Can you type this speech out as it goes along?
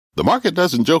The market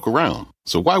doesn't joke around,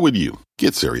 so why would you?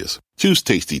 Get serious. Choose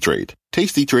Tasty Trade.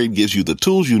 Tasty Trade gives you the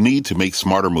tools you need to make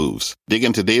smarter moves. Dig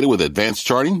into data with advanced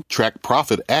charting, track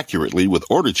profit accurately with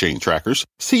order chain trackers,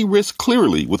 see risk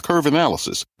clearly with curve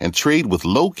analysis, and trade with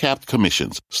low-capped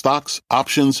commissions, stocks,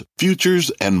 options,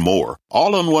 futures, and more.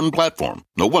 All on one platform.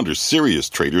 No wonder serious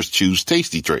traders choose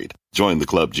Tasty Trade. Join the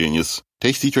club, genius.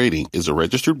 Tasty Trading is a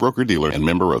registered broker-dealer and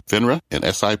member of FINRA and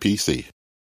SIPC.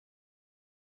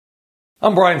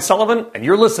 I'm Brian Sullivan, and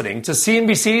you're listening to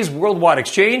CNBC's Worldwide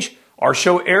Exchange. Our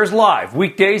show airs live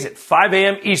weekdays at 5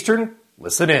 a.m. Eastern.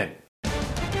 Listen in.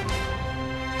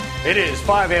 It is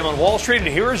 5 a.m. on Wall Street, and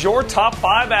here is your top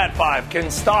 5 at 5.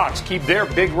 Can stocks keep their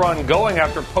big run going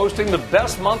after posting the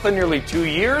best month in nearly 2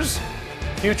 years?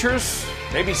 Futures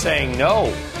maybe saying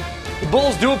no. The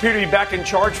bulls do appear to be back in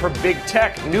charge for big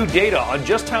tech. New data on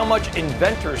just how much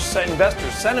investor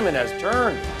sentiment has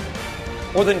turned.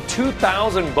 More than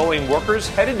 2,000 Boeing workers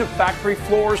headed to factory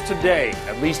floors today,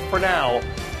 at least for now,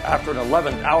 after an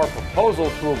 11th-hour proposal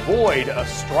to avoid a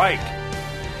strike.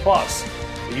 Plus,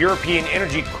 the European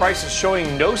energy crisis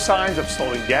showing no signs of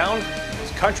slowing down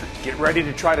as countries get ready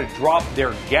to try to drop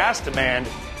their gas demand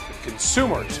with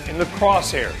consumers in the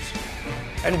crosshairs.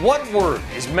 And what word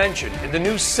is mentioned in the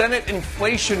new Senate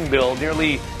inflation bill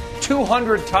nearly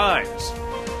 200 times?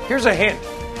 Here's a hint.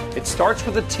 It starts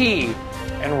with a T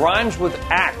and rhymes with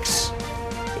axe.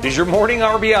 It is your morning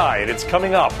RBI, and it's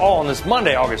coming up all on this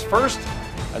Monday, August 1st,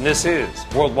 and this is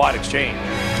Worldwide Exchange.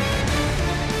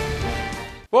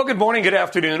 Well, good morning, good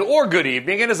afternoon, or good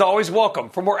evening, and as always, welcome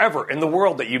from wherever in the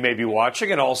world that you may be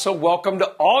watching, and also welcome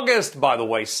to August, by the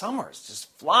way. Summer is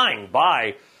just flying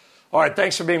by. All right,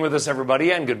 thanks for being with us,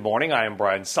 everybody, and good morning. I am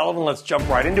Brian Sullivan. Let's jump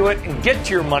right into it and get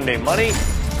to your Monday money.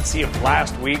 See if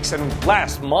last week's and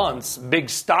last month's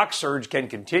big stock surge can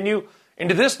continue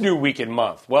into this new week and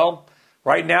month. Well,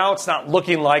 right now it's not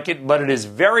looking like it, but it is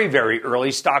very, very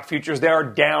early. Stock futures, they are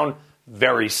down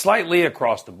very slightly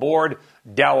across the board.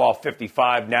 Dow off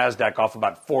 55, NASDAQ off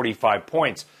about 45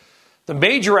 points. The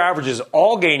major averages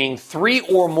all gaining 3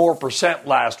 or more %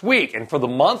 last week. And for the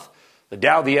month, the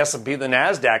Dow, the S&P, the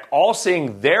NASDAQ all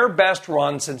seeing their best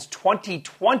run since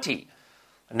 2020.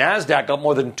 The NASDAQ up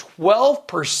more than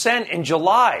 12% in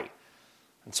July.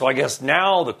 And so I guess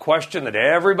now the question that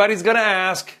everybody's going to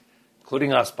ask,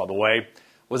 including us, by the way,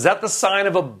 was that the sign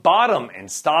of a bottom in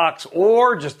stocks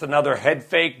or just another head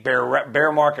fake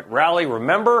bear market rally?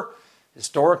 Remember,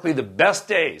 historically, the best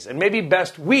days and maybe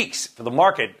best weeks for the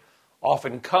market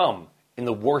often come in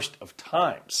the worst of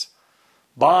times.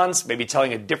 Bonds may be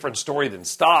telling a different story than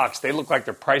stocks. They look like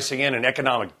they're pricing in an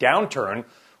economic downturn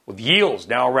with yields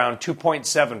now around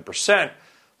 2.7%.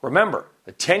 Remember,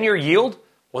 the 10-year yield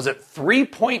was at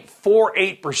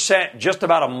 3.48% just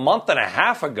about a month and a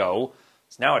half ago.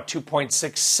 It's now at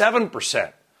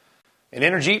 2.67%. In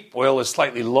energy, oil is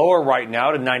slightly lower right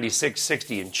now to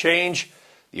 96.60 and change.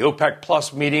 The OPEC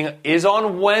Plus meeting is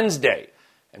on Wednesday.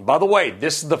 And by the way,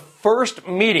 this is the first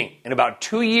meeting in about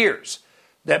 2 years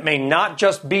that may not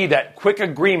just be that quick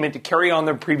agreement to carry on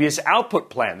their previous output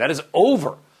plan. That is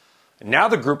over. And now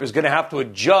the group is going to have to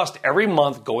adjust every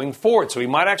month going forward. So we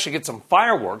might actually get some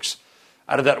fireworks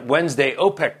out of that Wednesday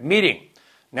OPEC meeting.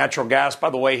 Natural gas,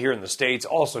 by the way, here in the States,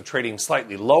 also trading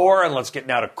slightly lower. And let's get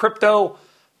now to crypto,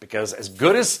 because as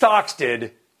good as stocks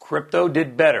did, crypto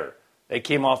did better. They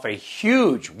came off a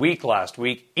huge week last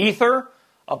week. Ether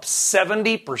up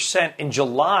 70% in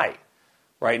July.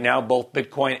 Right now, both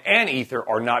Bitcoin and Ether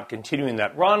are not continuing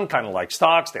that run, kind of like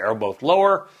stocks. They are both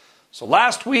lower. So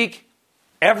last week,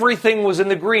 everything was in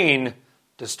the green.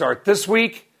 To start this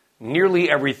week, nearly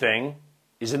everything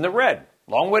is in the red.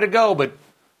 Long way to go, but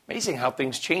amazing how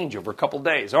things change over a couple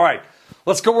days. All right,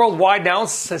 let's go worldwide now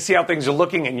to see how things are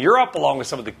looking in Europe, along with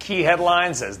some of the key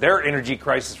headlines as their energy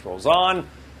crisis rolls on.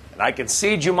 And I can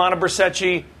see, Jumana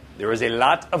Bercecci, there is a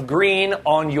lot of green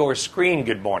on your screen.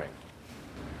 Good morning.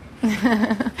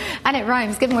 And it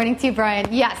rhymes. Good morning to you,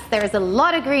 Brian. Yes, there is a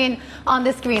lot of green on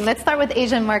the screen. Let's start with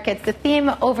Asian markets. The theme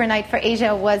overnight for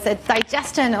Asia was a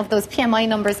digestion of those PMI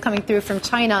numbers coming through from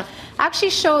China.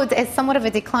 Actually showed somewhat of a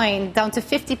decline, down to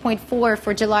 50.4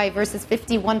 for July versus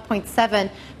 51.7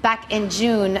 back in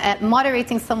June,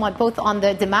 moderating somewhat both on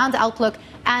the demand outlook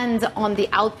and on the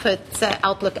output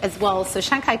outlook as well. So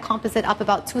Shanghai Composite up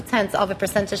about 0.2 of a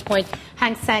percentage point.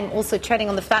 Hang Seng also treading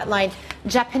on the flat line.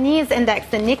 Japanese index,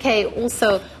 the Nikkei,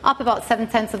 also up about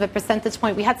 0.7 of a percentage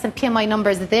point. We had some PMI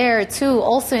numbers there too,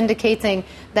 also indicating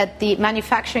that the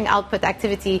manufacturing output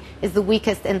activity is the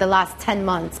weakest in the last 10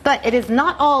 months. But it is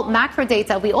not all macro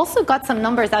data. We also got some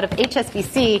numbers out of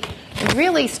HSBC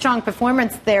really strong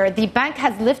performance there. The bank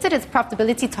has lifted its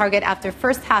profitability target after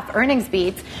first half earnings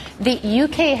beats. The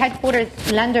UK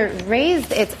headquartered lender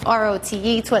raised its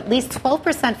ROTE to at least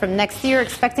 12% from next year,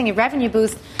 expecting a revenue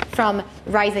boost from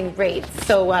rising rates.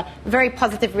 So very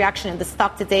positive reaction in the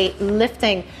stock today,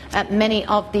 lifting many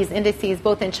of these indices,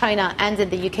 both in China and in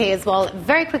the UK as well.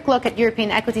 Very quick look at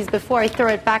European equities before I throw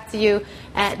it back to you.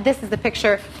 This is the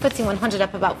picture. FTSE 100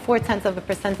 up about 0.4 of a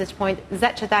percentage point.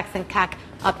 Xetra DAX and CAC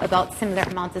up about similar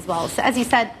amount as well. So as you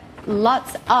said,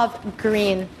 lots of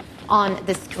green on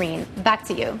the screen. Back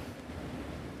to you.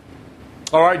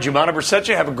 All right, Jumana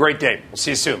Bersetche, have a great day. We'll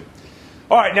see you soon.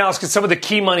 All right, now let's get some of the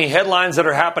key money headlines that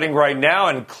are happening right now,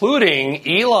 including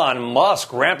Elon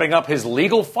Musk ramping up his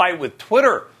legal fight with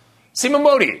Twitter. Seema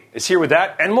Modi is here with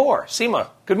that and more. Seema,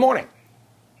 good morning.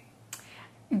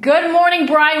 Good morning,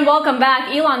 Brian. Welcome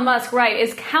back. Elon Musk,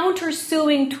 is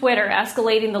countersuing Twitter,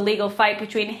 escalating the legal fight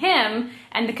between him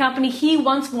and the company he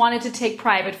once wanted to take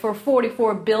private for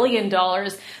 $44 billion.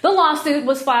 The lawsuit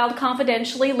was filed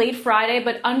confidentially late Friday,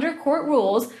 but under court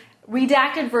rules,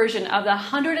 redacted version of the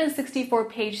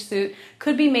 164-page suit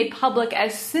could be made public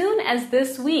as soon as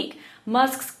this week.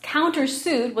 Musk's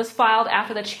countersuit was filed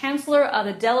after the Chancellor of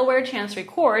the Delaware Chancery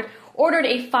Court ordered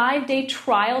a 5-day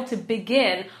trial to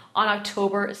begin on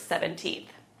October 17th.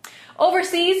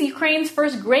 Overseas, Ukraine's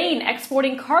first grain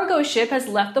exporting cargo ship has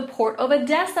left the port of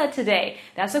Odessa today.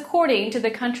 That's according to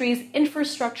the country's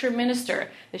infrastructure minister.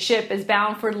 The ship is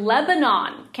bound for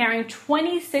Lebanon, carrying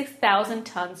 26,000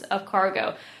 tons of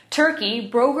cargo. Turkey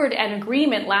brokered an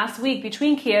agreement last week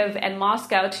between Kiev and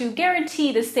Moscow to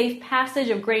guarantee the safe passage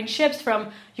of grain ships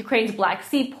from Ukraine's Black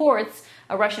Sea ports.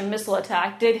 A Russian missile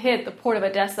attack did hit the port of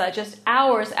Odessa just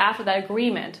hours after that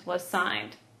agreement was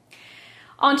signed.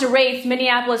 On to rates.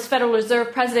 Minneapolis Federal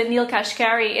Reserve President Neel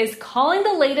Kashkari is calling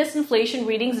the latest inflation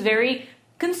readings very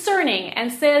concerning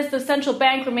and says the central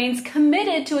bank remains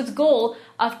committed to its goal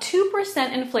of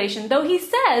 2% inflation, though he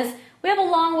says we have a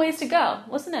long ways to go.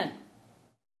 Listen in.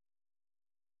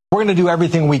 We're going to do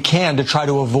everything we can to try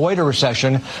to avoid a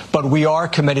recession, but we are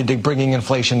committed to bringing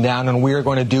inflation down, and we are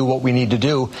going to do what we need to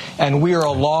do. And we are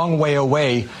a long way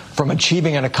away from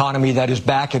achieving an economy that is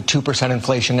back at 2%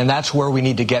 inflation, and that's where we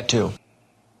need to get to.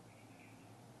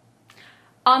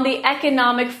 On the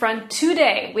economic front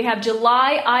today, we have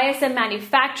July ISM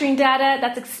manufacturing data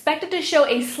that's expected to show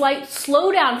a slight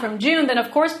slowdown from June. Then,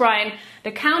 of course, Brian,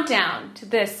 the countdown to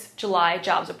this July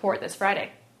jobs report this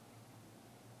Friday.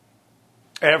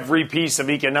 Every piece of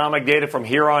economic data from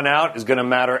here on out is going to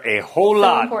matter a whole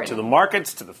lot to the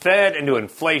markets, to the Fed, and to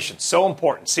inflation. So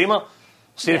important. Seema,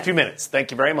 see you in a few minutes. Thank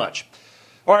you very much.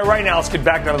 All right now let's get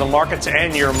back down to the markets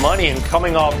and your money. And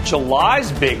coming off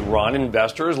July's big run,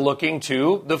 investors looking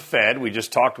to the Fed. We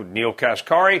just talked with Neel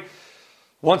Kashkari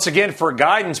once again for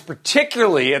guidance,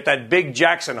 particularly at that big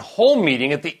Jackson Hole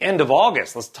meeting at the end of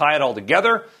August. Let's tie it all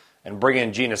together and bring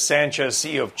in Gina Sanchez,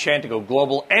 CEO of Chantico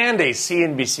Global and a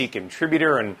CNBC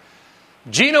contributor. And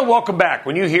Gina, welcome back.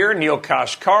 When you hear Neel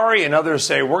Kashkari and others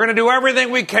say, we're going to do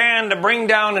everything we can to bring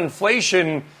down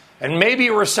inflation, and maybe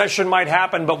a recession might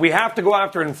happen, but we have to go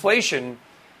after inflation,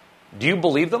 do you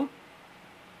believe them?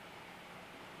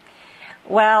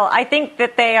 Well, I think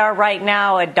that they are right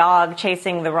now a dog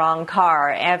chasing the wrong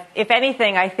car. If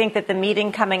anything, I think that the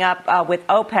meeting coming up with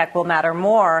OPEC will matter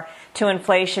more to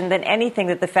inflation than anything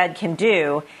that the Fed can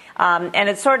do. And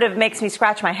it sort of makes me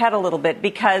scratch my head a little bit,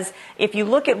 because if you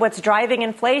look at what's driving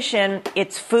inflation,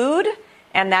 it's food,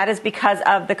 and that is because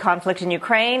of the conflict in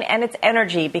Ukraine, and it's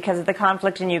energy because of the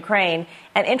conflict in Ukraine.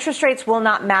 And interest rates will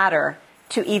not matter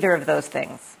to either of those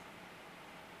things.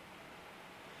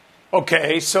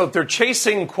 Okay, so if they're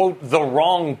chasing, quote, the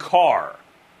wrong car,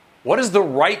 what is the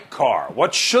right car?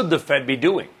 What should the Fed be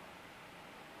doing?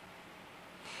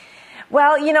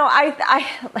 Well,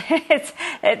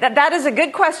 that is a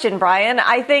good question, Brian.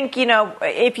 I think,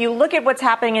 if you look at what's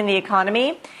happening in the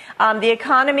economy,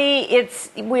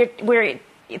 we're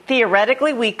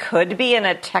theoretically, we could be in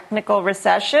a technical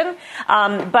recession,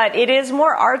 but it is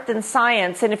more art than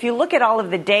science. And if you look at all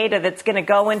of the data that's going to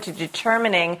go into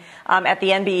determining at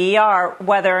the NBER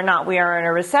whether or not we are in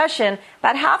a recession,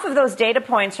 about half of those data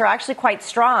points are actually quite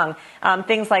strong.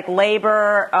 Things like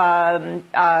labor,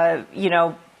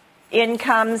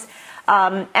 incomes,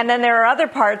 and then there are other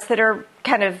parts that are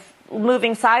kind of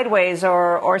moving sideways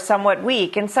or somewhat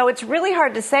weak. And so it's really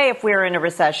hard to say if we're in a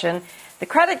recession. The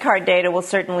credit card data will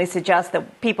certainly suggest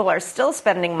that people are still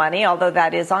spending money, although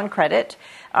that is on credit.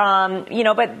 But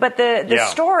the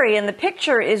story and the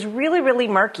picture is really, really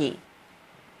murky.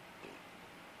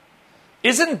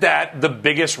 Isn't that the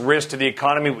biggest risk to the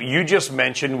economy, what you just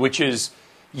mentioned, which is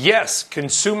Yes,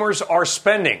 consumers are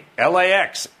spending.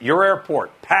 LAX, your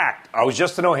airport, packed. I was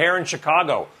just in O'Hare in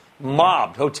Chicago,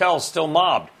 mobbed. Hotels still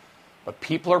mobbed. But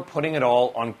people are putting it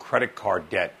all on credit card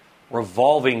debt,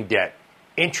 revolving debt.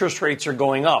 Interest rates are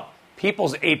going up.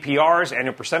 People's APRs,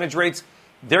 annual percentage rates,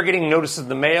 they're getting notices in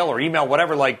the mail or email,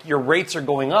 whatever, like your rates are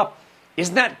going up.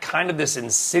 Isn't that kind of this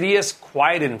insidious,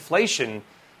 quiet inflation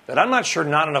that I'm not sure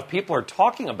not enough people are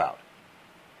talking about?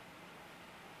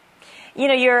 You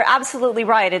know, you're absolutely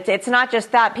right. It's not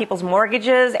just that. People's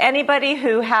mortgages, anybody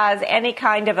who has any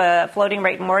kind of a floating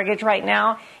rate mortgage right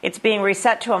now, it's being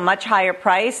reset to a much higher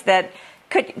price that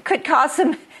could cause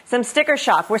some sticker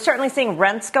shock. We're certainly seeing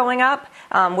rents going up.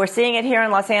 We're seeing it here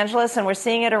in Los Angeles, and we're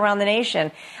seeing it around the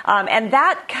nation. And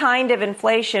that kind of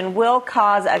inflation will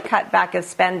cause a cutback of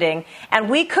spending. And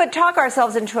we could talk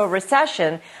ourselves into a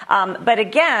recession. But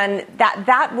again,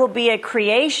 that will be a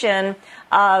creation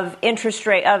of interest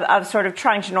rate, of sort of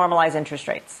trying to normalize interest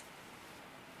rates.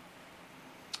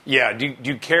 Yeah. Do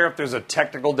you care if there's a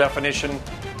technical definition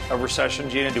of recession,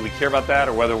 Gina? Do we care about that,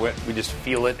 or whether we just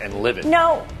feel it and live it?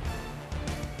 No.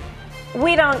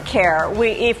 We don't care.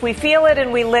 If we feel it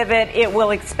and we live it, it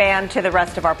will expand to the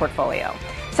rest of our portfolio.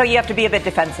 So you have to be a bit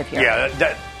defensive here.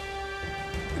 Yeah,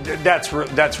 that's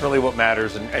really what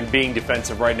matters. And being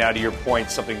defensive right now, to your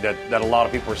point, something that a lot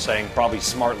of people are saying, probably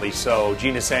smartly so.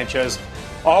 Gina Sanchez,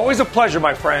 always a pleasure,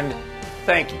 my friend.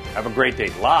 Thank you. Have a great day.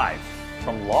 Live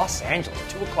from Los Angeles,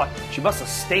 2 o'clock. She must have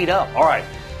stayed up. All right.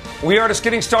 We are just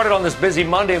getting started on this busy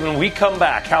Monday. When we come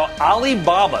back, how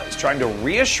Alibaba is trying to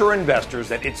reassure investors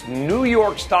that its New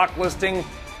York stock listing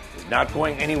is not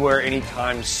going anywhere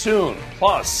anytime soon.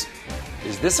 Plus,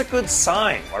 is this a good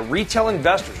sign why retail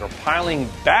investors are piling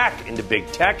back into big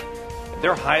tech at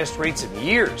their highest rates in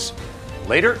years?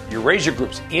 Later, Eurasia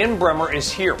Group's Ian Bremmer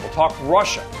is here. We'll talk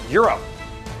Russia, Europe,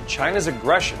 and China's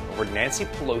aggression over Nancy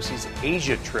Pelosi's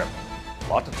Asia trip. A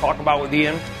lot to talk about with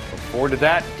Ian. Look forward to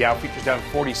that. Dow futures down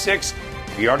 46.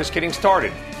 We are just getting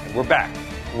started, and we're back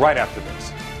right after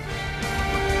this.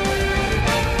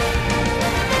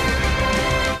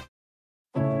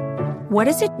 What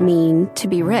does it mean to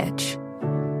be rich?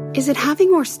 Is it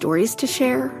having more stories to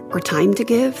share or time to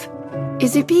give?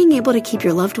 Is it being able to keep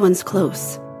your loved ones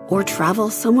close or travel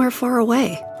somewhere far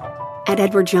away? At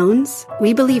Edward Jones,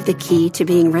 we believe the key to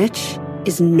being rich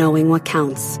is knowing what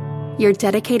counts. Your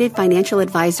dedicated financial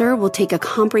advisor will take a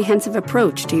comprehensive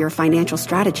approach to your financial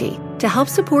strategy to help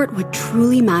support what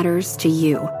truly matters to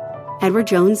you.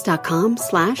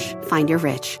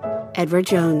 EdwardJones.com/findyourrich. Edward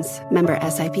Jones, member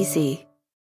SIPC.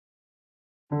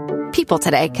 People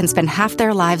today can spend half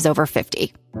their lives over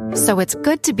 50. So it's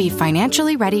good to be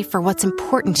financially ready for what's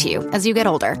important to you as you get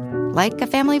older, like a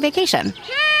family vacation.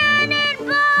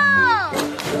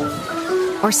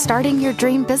 Or starting your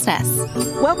dream business.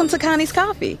 Welcome to Connie's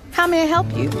Coffee. How may I help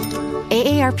you?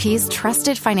 AARP's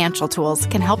trusted financial tools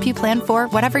can help you plan for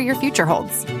whatever your future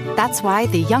holds. That's why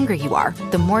the younger you are,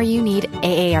 the more you need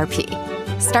AARP.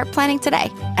 Start planning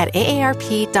today at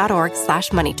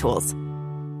aarp.org/moneytools.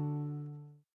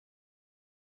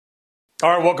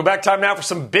 All right, welcome back. Time now for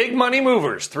some big money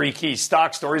movers. 3 key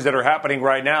stock stories that are happening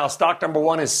right now. Stock number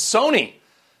 1 is Sony.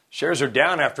 Shares are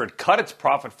down after it cut its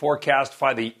profit forecast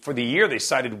for the year. They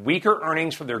cited weaker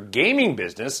earnings for their gaming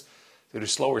business due to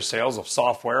slower sales of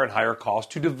software and higher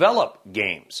costs to develop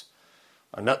games.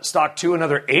 Stock 2,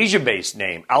 another Asia-based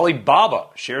name, Alibaba.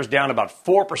 Shares down about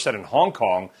 4% in Hong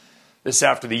Kong. This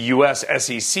after the U.S.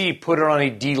 SEC put it on a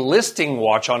delisting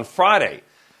watch on Friday.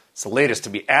 It's the latest to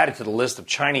be added to the list of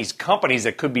Chinese companies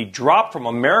that could be dropped from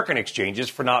American exchanges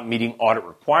for not meeting audit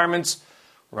requirements.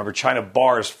 Remember, China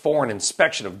bars foreign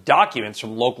inspection of documents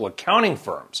from local accounting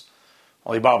firms.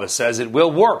 Alibaba says it will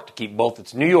work to keep both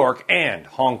its New York and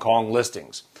Hong Kong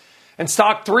listings. And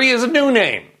stock 3 is a new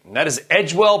name, and that is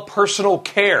Edgewell Personal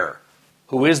Care.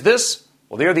 Who is this?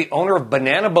 Well, they are the owner of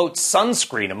Banana Boat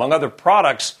sunscreen, among other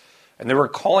products, and they were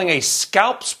calling a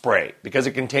scalp spray because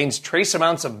it contains trace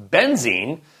amounts of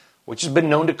benzene, which has been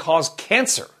known to cause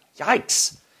cancer.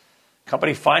 Yikes.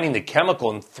 Company finding the chemical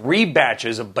in 3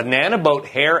 batches of Banana Boat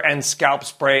hair and scalp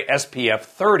spray SPF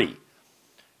 30.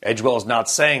 Edgewell is not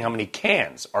saying how many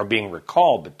cans are being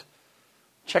recalled, but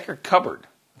check your cupboard.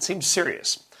 It seems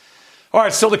serious. All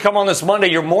right, still to come on this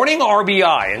Monday, your morning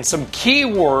RBI and some key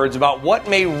words about what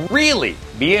may really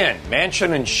be in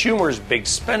Manchin and Schumer's big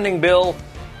spending bill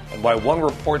and why one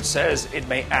report says it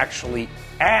may actually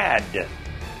add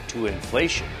to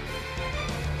inflation.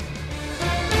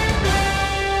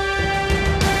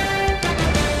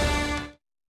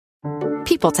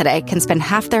 People today can spend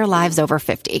half their lives over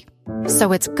 50.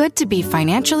 So it's good to be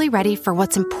financially ready for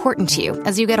what's important to you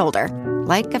as you get older,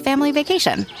 like a family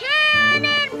vacation.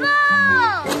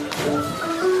 Cannonball!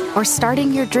 or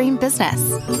starting your dream business.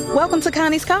 Welcome to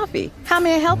Connie's Coffee. How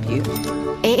may I help you?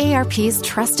 AARP's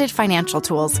trusted financial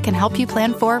tools can help you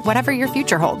plan for whatever your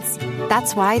future holds.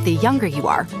 That's why the younger you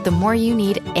are, the more you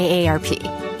need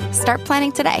AARP. Start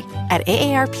planning today at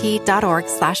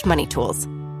aarp.org/moneytools.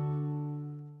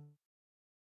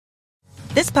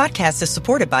 This podcast is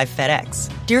supported by FedEx.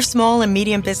 Dear small and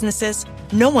medium businesses,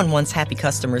 no one wants happy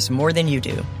customers more than you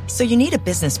do. So you need a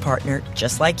business partner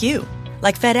just like you.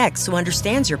 Like FedEx, who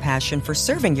understands your passion for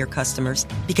serving your customers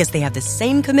because they have the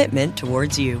same commitment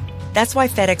towards you. That's why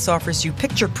FedEx offers you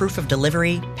picture proof of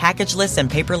delivery, packageless and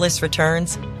paperless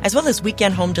returns, as well as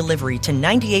weekend home delivery to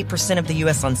 98% of the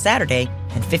U.S. on Saturday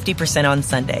and 50% on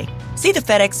Sunday. See the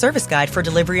FedEx service guide for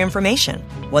delivery information.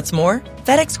 What's more,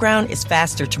 FedEx Ground is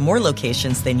faster to more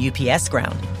locations than UPS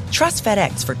Ground. Trust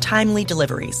FedEx for timely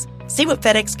deliveries. See what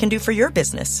FedEx can do for your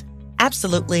business.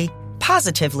 Absolutely,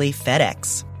 positively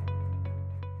FedEx.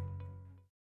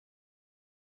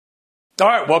 All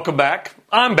right, welcome back.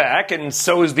 I'm back, and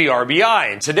so is the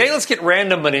RBI. And today, let's get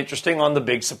random but interesting on the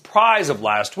big surprise of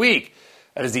last week.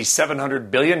 That is the $700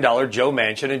 billion Joe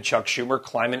Manchin and Chuck Schumer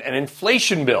climate and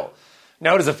inflation bill.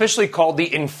 Now, it is officially called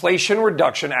the Inflation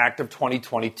Reduction Act of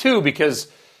 2022 because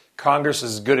Congress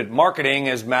is as good at marketing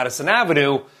as Madison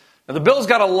Avenue. Now, the bill's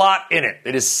got a lot in it.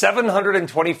 It is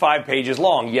 725 pages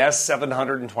long. Yes,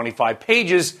 725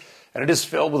 pages. And it is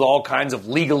filled with all kinds of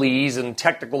legalese and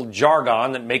technical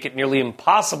jargon that make it nearly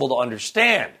impossible to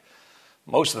understand.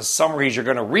 Most of the summaries you're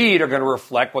going to read are going to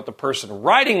reflect what the person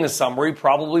writing the summary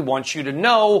probably wants you to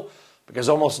know, because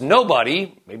almost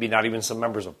nobody, maybe not even some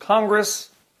members of Congress,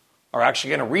 are actually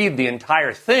going to read the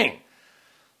entire thing.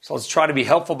 So let's try to be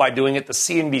helpful by doing it the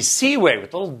CNBC way,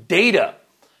 with a little data,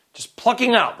 just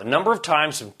plucking out the number of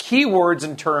times some key words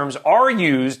and terms are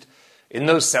used in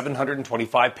those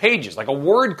 725 pages, like a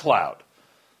word cloud.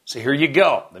 So here you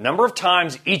go. The number of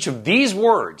times each of these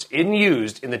words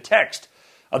used in the text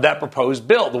of that proposed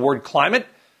bill. The word climate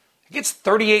gets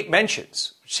 38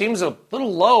 mentions, which seems a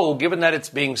little low given that it's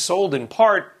being sold in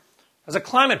part as a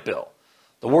climate bill.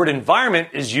 The word environment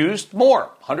is used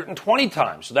more, 120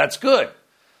 times, so that's good.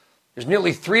 There's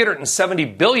nearly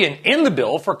 $370 billion in the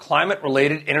bill for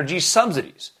climate-related energy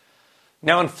subsidies.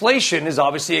 Now, inflation is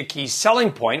obviously a key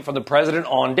selling point from the president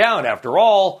on down. After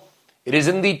all, it is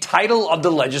in the title of the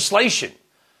legislation.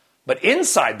 But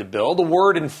inside the bill, the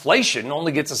word inflation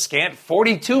only gets a scant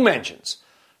 42 mentions.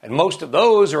 And most of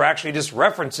those are actually just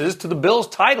references to the bill's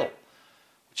title,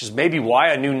 which is maybe why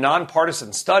a new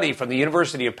nonpartisan study from the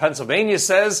University of Pennsylvania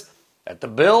says that the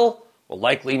bill will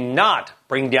likely not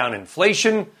bring down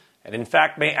inflation and, in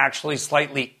fact, may actually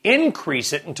slightly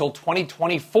increase it until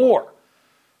 2024.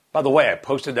 By the way, I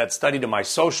posted that study to my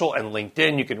social and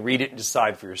LinkedIn. You can read it and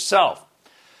decide for yourself.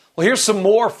 Well, here's some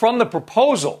more from the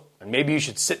proposal, and maybe you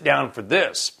should sit down for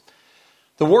this.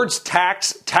 The words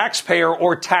tax, taxpayer,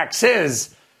 or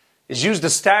taxes is used a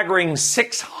staggering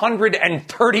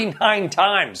 639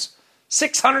 times.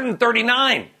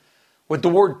 639! With the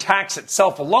word tax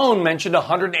itself alone mentioned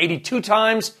 182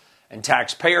 times, and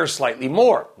taxpayer slightly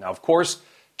more. Now, of course,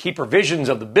 key provisions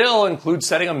of the bill include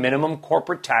setting a minimum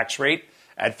corporate tax rate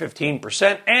at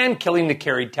 15% and killing the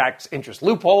carried tax interest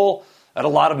loophole that a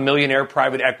lot of millionaire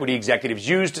private equity executives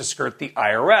use to skirt the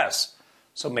IRS.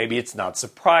 So maybe it's not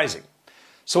surprising.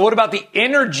 So what about the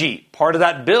energy part of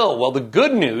that bill? Well, the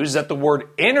good news is that the word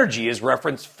energy is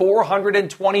referenced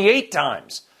 428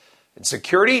 times. And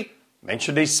security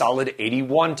mentioned a solid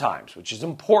 81 times, which is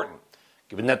important,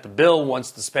 given that the bill wants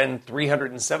to spend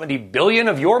 $370 billion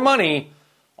of your money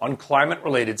on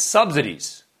climate-related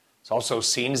subsidies. It's also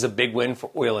seen as a big win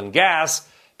for oil and gas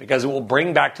because it will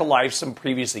bring back to life some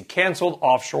previously canceled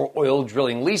offshore oil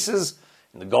drilling leases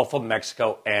in the Gulf of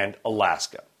Mexico and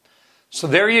Alaska. So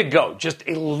there you go, just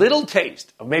a little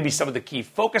taste of maybe some of the key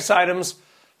focus items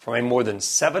from a more than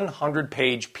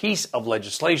 700-page piece of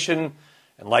legislation.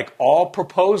 And like all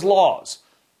proposed laws,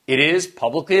 it is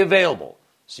publicly available,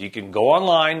 so you can go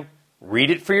online, read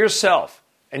it for yourself,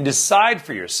 and decide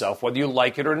for yourself whether you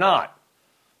like it or not.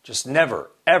 Just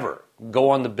never, ever go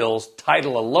on the bill's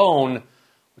title alone,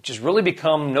 which has really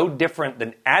become no different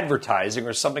than advertising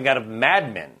or something out of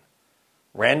Mad Men.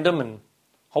 Random and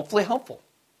hopefully helpful.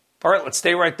 All right, let's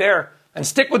stay right there and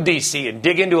stick with D.C. and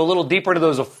dig into a little deeper into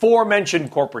those aforementioned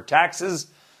corporate taxes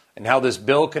and how this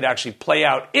bill could actually play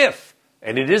out if,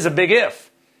 and it is a big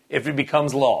if it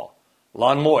becomes law.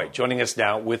 Ilan Moy joining us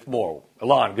now with more.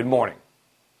 Ilan, good morning.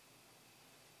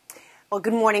 Well,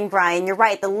 good morning, Brian. You're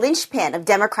right. The linchpin of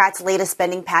Democrats' latest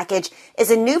spending package is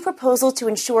a new proposal to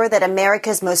ensure that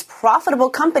America's most profitable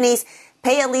companies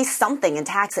pay at least something in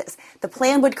taxes. The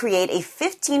plan would create a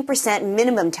 15%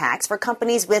 minimum tax for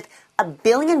companies with $1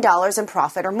 billion in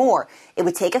profit or more. It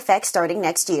would take effect starting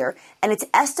next year, and it's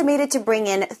estimated to bring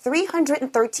in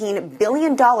 $313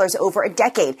 billion over a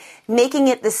decade, making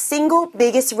it the single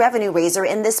biggest revenue raiser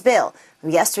in this bill.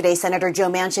 Yesterday, Senator Joe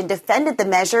Manchin defended the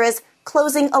measure as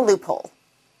closing a loophole.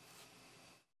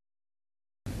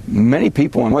 Many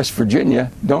people in West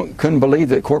Virginia couldn't believe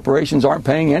that corporations aren't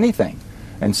paying anything,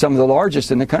 and some of the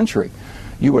largest in the country.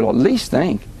 You would at least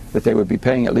think that they would be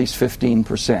paying at least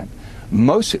 15%.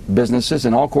 Most businesses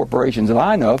and all corporations that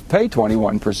I know of pay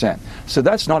 21%. So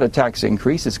that's not a tax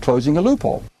increase, it's closing a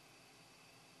loophole.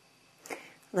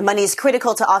 The money is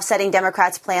critical to offsetting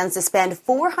Democrats' plans to spend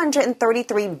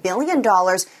 $433 billion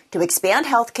to expand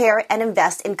health care and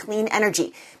invest in clean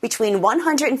energy. Between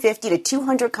 150 to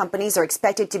 200 companies are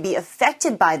expected to be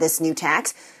affected by this new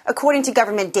tax. According to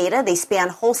government data, they span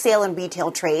wholesale and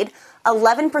retail trade.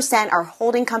 11% are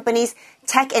holding companies.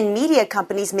 Tech and media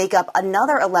companies make up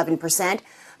another 11%.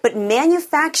 But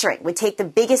manufacturing would take the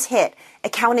biggest hit,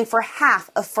 accounting for half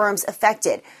of firms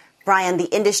affected. Brian, the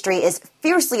industry is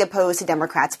fiercely opposed to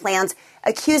Democrats' plans,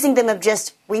 accusing them of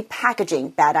just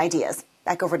repackaging bad ideas.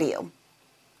 Back over to you.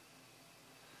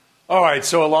 All right.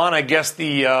 So, Alon, I guess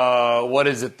the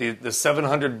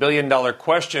 $700 billion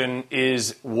question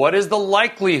is, what is the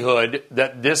likelihood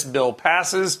that this bill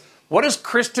passes? What is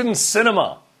Kristen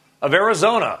Sinema of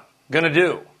Arizona going to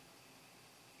do?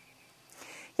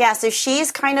 Yeah, so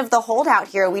she's kind of the holdout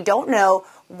here. We don't know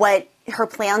what her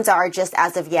plans are just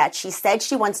as of yet. She said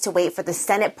she wants to wait for the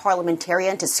Senate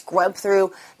parliamentarian to scrub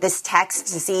through this text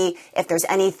to see if there's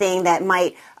anything that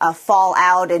might fall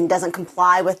out and doesn't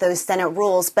comply with those Senate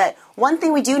rules. But one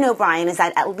thing we do know, Brian, is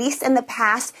that at least in the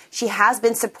past, she has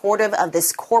been supportive of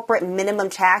this corporate minimum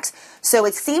tax. So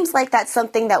it seems like that's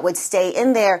something that would stay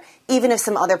in there, even if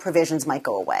some other provisions might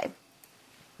go away.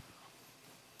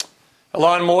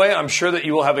 Alon Moy, I'm sure that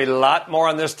you will have a lot more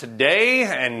on this today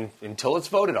and until it's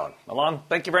voted on. Alon,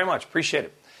 thank you very much. Appreciate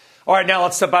it. All right, now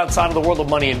let's step outside of the world of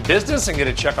money and business and get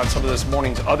a check on some of this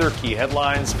morning's other key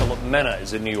headlines. Philip Mena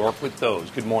is in New York with those.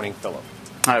 Good morning, Philip.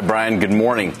 Hi, Brian. Good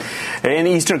morning. In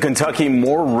eastern Kentucky,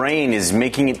 more rain is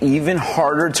making it even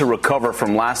harder to recover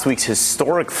from last week's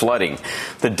historic flooding.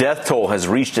 The death toll has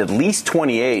reached at least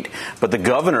 28, but the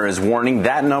governor is warning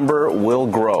that number will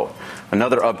grow.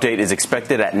 Another update is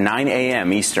expected at 9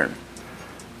 a.m. Eastern.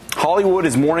 Hollywood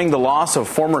is mourning the loss of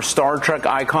former Star Trek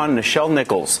icon Nichelle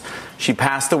Nichols. She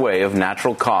passed away of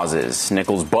natural causes.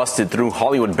 Nichols busted through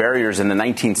Hollywood barriers in the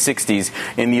 1960s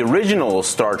in the original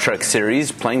Star Trek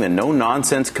series, playing the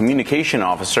no-nonsense communication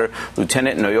officer,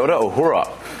 Lieutenant Nyota Uhura.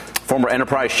 Former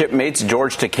Enterprise shipmates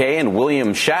George Takei and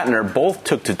William Shatner both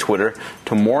took to Twitter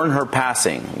to mourn her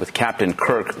passing, with Captain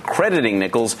Kirk crediting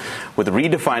Nichols with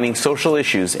redefining social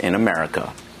issues in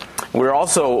America. We're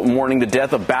also mourning the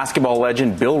death of basketball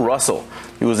legend Bill Russell.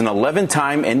 He was an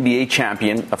 11-time NBA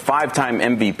champion, a 5-time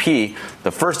MVP,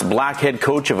 the first black head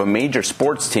coach of a major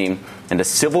sports team, and a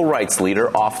civil rights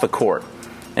leader off the court.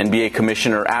 NBA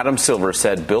Commissioner Adam Silver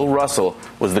said Bill Russell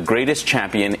was the greatest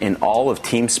champion in all of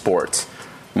team sports.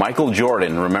 Michael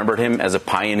Jordan remembered him as a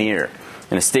pioneer.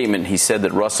 In a statement, he said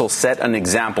that Russell set an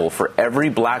example for every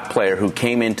black player who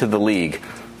came into the league,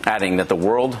 adding that the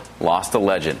world lost a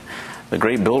legend. The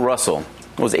great Bill Russell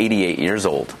was 88 years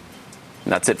old.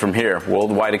 And that's it from here.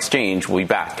 Worldwide Exchange will be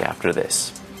back after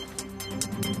this.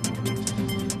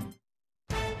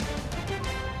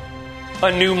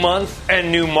 A new month and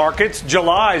new markets.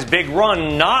 July's big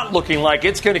run not looking like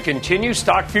it's going to continue.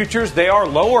 Stock futures, they are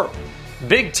lower.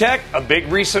 Big tech, a big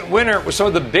recent winner. With some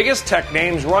of the biggest tech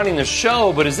names running the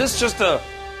show. But is this just a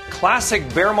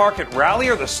classic bear market rally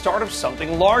or the start of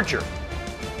something larger?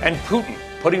 And Putin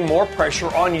putting more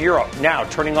pressure on Europe, now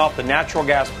turning off the natural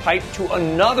gas pipe to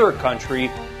another country.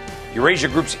 Eurasia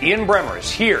Group's Ian Bremmer is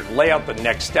here to lay out the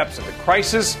next steps of the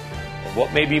crisis and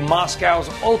what may be Moscow's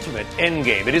ultimate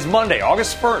endgame. It is Monday,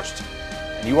 August 1st,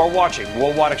 and you are watching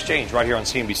Worldwide Exchange right here on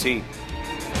CNBC.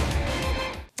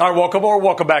 All right,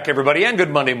 welcome back, everybody, and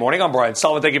good Monday morning. I'm Brian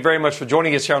Sullivan. Thank you very much for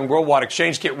joining us here on Worldwide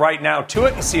Exchange. Get right now to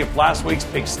it and see if last week's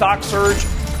big stock surge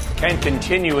can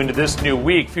continue into this new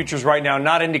week. Futures right now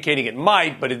not indicating it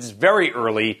might, but it's very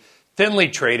early, thinly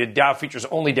traded. Dow futures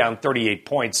only down 38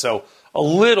 points, so a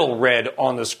little red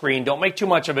on the screen. Don't make too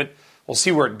much of it. We'll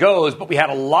see where it goes, but we had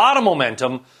a lot of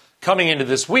momentum coming into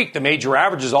this week. The major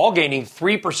averages all gaining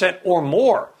 3% or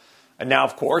more. And now,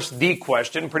 of course, the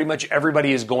question pretty much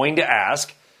everybody is going to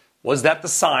ask, was that the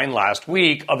sign last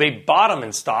week of a bottom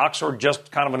in stocks or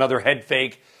just kind of another head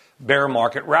fake bear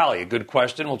market rally? A good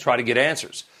question. We'll try to get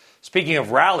answers. Speaking of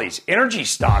rallies, energy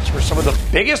stocks were some of the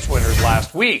biggest winners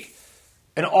last week.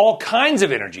 and all kinds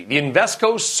of energy. The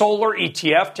Invesco Solar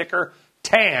ETF, ticker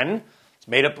TAN, it's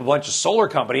made up of a bunch of solar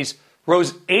companies,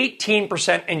 rose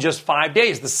 18% in just 5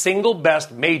 days, the single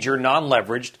best major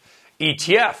non-leveraged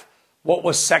ETF. What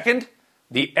was second?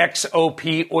 The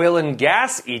XOP Oil and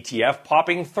Gas ETF,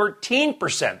 popping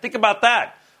 13%. Think about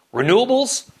that.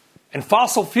 Renewables and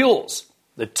fossil fuels,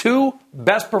 the two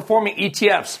best performing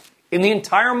ETFs in the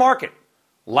entire market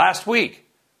last week.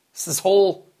 It's this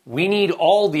whole we need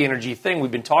all the energy thing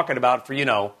we've been talking about for,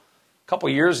 a couple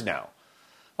years now.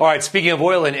 All right, speaking of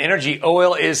oil and energy,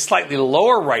 oil is slightly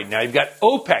lower right now. You've got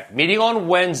OPEC meeting on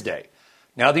Wednesday.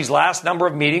 Now, these last number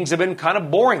of meetings have been kind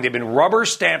of boring. They've been rubber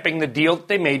stamping the deal that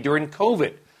they made during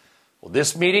COVID. Well,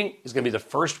 this meeting is going to be the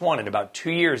first one in about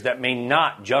 2 years that may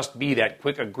not just be that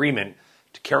quick agreement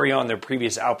to carry on their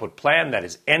previous output plan that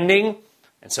is ending.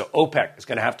 And so OPEC is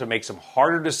going to have to make some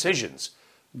harder decisions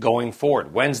going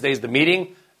forward. Wednesday's the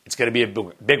meeting. It's going to be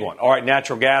a big one. All right,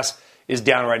 natural gas is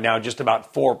down right now just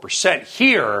about 4%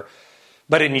 here.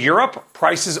 But in Europe,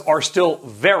 prices are still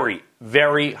very,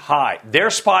 very high. Their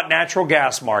spot natural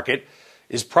gas market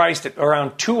is priced at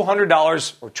around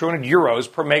 $200 or 200 euros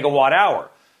per megawatt hour.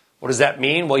 What does that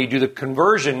mean? Well, you do the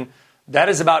conversion. That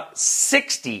is about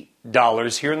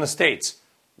 $60 here in the States.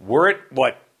 We're at,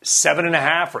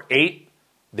 $7.5 or $8?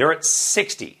 They're at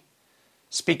 60.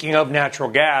 Speaking of natural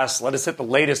gas, let us hit the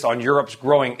latest on Europe's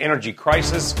growing energy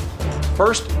crisis.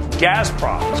 First,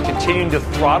 Gazprom is continuing to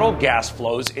throttle gas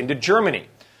flows into Germany.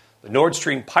 The Nord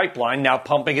Stream pipeline now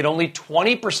pumping at only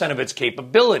 20% of its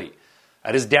capability.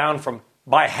 That is down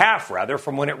by half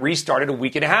from when it restarted a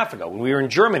week and a half ago. When we were in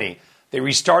Germany, they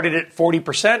restarted at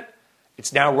 40%.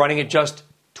 It's now running at just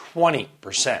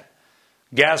 20%.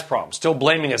 Gazprom still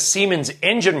blaming a Siemens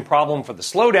engine problem for the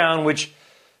slowdown, which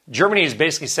Germany has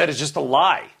basically said is just a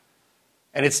lie.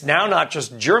 And it's now not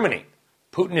just Germany.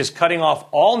 Putin is cutting off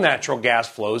all natural gas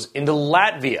flows into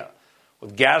Latvia,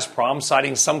 with Gazprom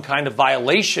citing some kind of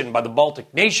violation by the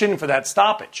Baltic nation for that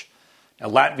stoppage. Now,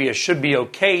 Latvia should be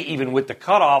okay even with the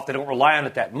cutoff. They don't rely on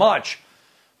it that much.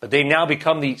 But they now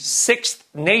become the sixth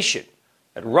nation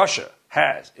that Russia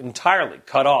has entirely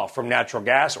cut off from natural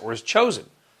gas or has chosen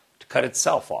to cut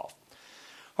itself off.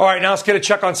 All right, now let's get a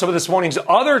check on some of this morning's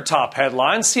other top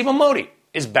headlines. Seema Modi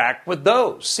is back with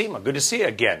those. Seema, good to see you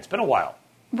again. It's been a while.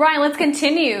 Brian, let's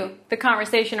continue the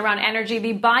conversation around energy.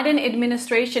 The Biden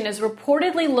administration is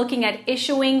reportedly looking at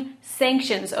issuing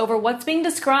sanctions over what's being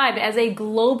described as a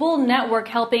global network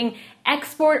helping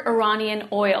export Iranian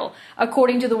oil.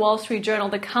 According to the Wall Street Journal,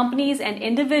 the companies and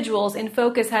individuals in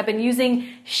focus have been using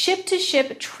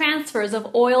ship-to-ship transfers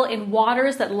of oil in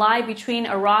waters that lie between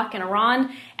Iraq and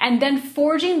Iran, and then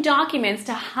forging documents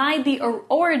to hide the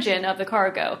origin of the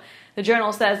cargo. The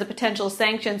Journal says the potential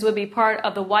sanctions would be part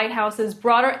of the White House's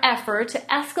broader effort to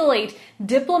escalate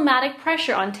diplomatic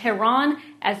pressure on Tehran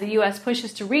as the U.S.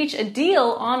 pushes to reach a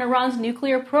deal on Iran's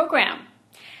nuclear program.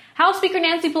 House Speaker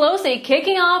Nancy Pelosi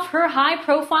kicking off her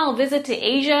high-profile visit to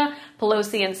Asia.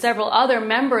 Pelosi and several other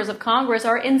members of Congress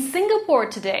are in Singapore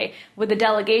today, with the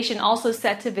delegation also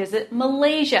set to visit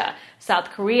Malaysia,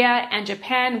 South Korea, and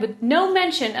Japan, with no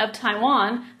mention of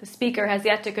Taiwan. The Speaker has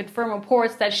yet to confirm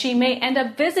reports that she may end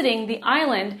up visiting the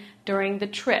island during the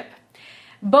trip.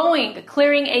 Boeing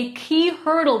clearing a key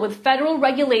hurdle with federal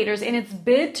regulators in its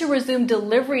bid to resume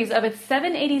deliveries of its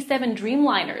 787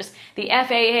 Dreamliners. The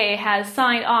FAA has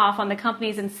signed off on the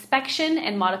company's inspection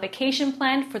and modification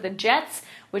plan for the jets,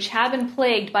 which have been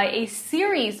plagued by a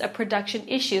series of production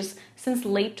issues since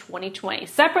late 2020.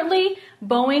 Separately,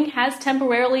 Boeing has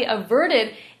temporarily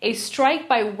averted a strike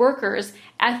by workers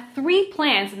at 3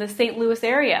 plants in the St. Louis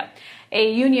area. A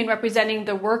union representing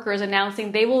the workers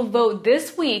announcing they will vote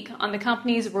this week on the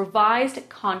company's revised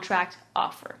contract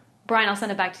offer. Brian, I'll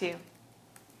send it back to you.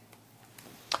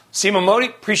 Seema Modi,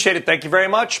 appreciate it. Thank you very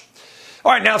much.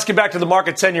 All right, now let's get back to the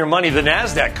markets and your money. The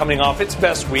NASDAQ coming off its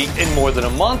best week in more than a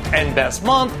month and best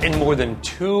month in more than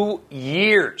 2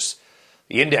 years.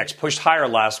 The index pushed higher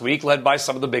last week, led by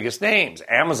some of the biggest names.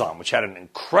 Amazon, which had an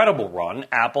incredible run,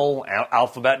 Apple,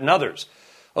 Alphabet, and others.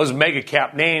 Those mega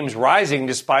cap names rising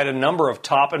despite a number of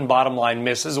top and bottom line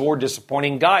misses or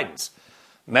disappointing guidance.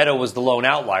 Meta was the lone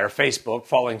outlier, Facebook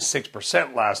falling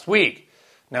 6% last week.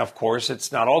 Now, of course,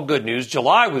 it's not all good news.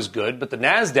 July was good, but the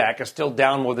NASDAQ is still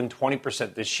down more than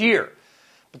 20% this year.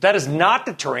 But that is not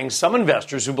deterring some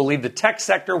investors who believe the tech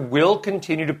sector will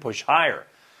continue to push higher.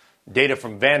 Data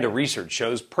from Vanda Research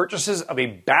shows purchases of a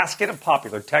basket of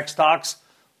popular tech stocks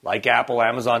like Apple,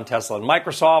 Amazon, Tesla, and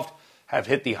Microsoft have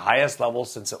hit the highest level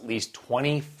since at least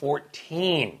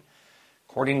 2014.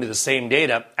 According to the same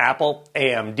data, Apple,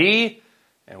 AMD,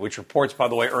 and which reports, by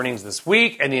the way, earnings this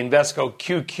week, and the Invesco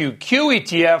QQQ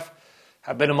ETF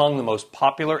have been among the most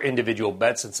popular individual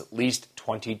bets since at least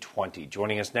 2020.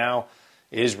 Joining us now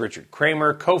is Richard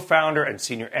Kramer, co-founder and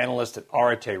senior analyst at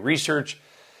Arete Research.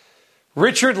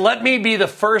 Richard, let me be the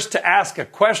first to ask a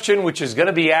question which is going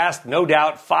to be asked, no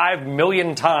doubt, 5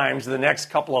 million times in the next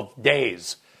couple of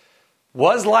days.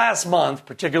 Was last month,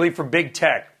 particularly for big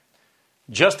tech,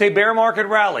 just a bear market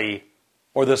rally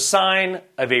or the sign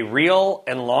of a real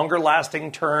and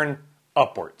longer-lasting turn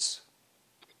upwards?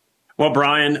 Well,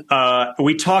 Brian,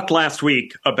 we talked last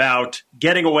week about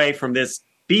getting away from this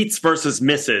beats versus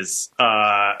misses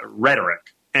rhetoric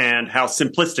and how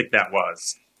simplistic that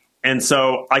was. And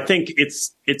so I think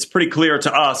it's pretty clear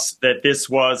to us that this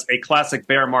was a classic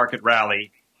bear market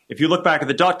rally. If you look back at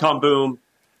the dot-com boom,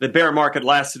 the bear market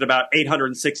lasted about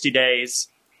 860 days.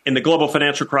 In the global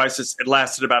financial crisis, it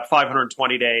lasted about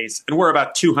 520 days. And we're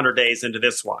about 200 days into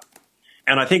this one.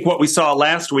 And I think what we saw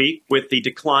last week with the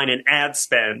decline in ad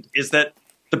spend is that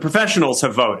the professionals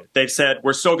have voted. They've said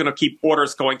we're still going to keep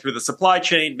orders going through the supply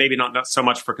chain, maybe not so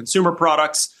much for consumer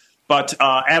products, but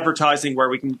advertising where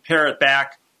we can pare it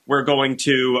back. We're going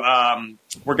to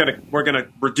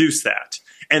reduce that.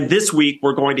 And this week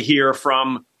we're going to hear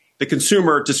from the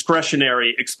consumer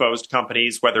discretionary exposed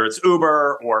companies, whether it's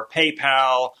Uber or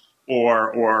PayPal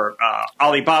or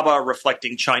Alibaba,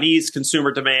 reflecting Chinese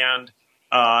consumer demand.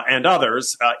 And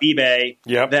others, eBay,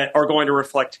 that are going to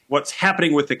reflect what's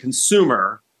happening with the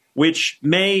consumer, which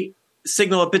may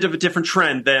signal a bit of a different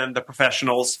trend than the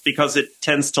professionals because it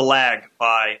tends to lag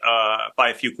by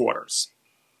a few quarters.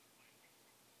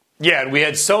 Yeah, and we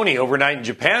had Sony overnight in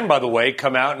Japan, by the way,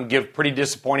 come out and give pretty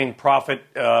disappointing profit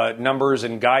numbers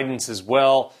and guidance as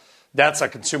well. That's a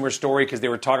consumer story because they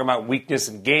were talking about weakness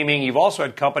in gaming. You've also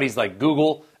had companies like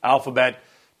Google, Alphabet,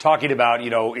 talking about,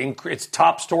 it's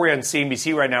top story on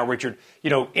CNBC right now, Richard,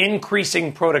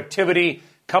 increasing productivity,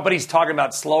 companies talking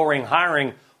about slowing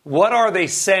hiring. What are they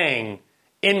saying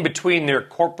in between their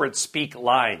corporate speak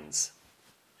lines?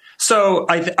 So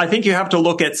I think you have to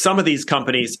look at some of these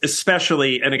companies,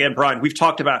 especially, and again, Brian, we've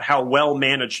talked about how well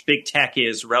managed big tech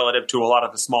is relative to a lot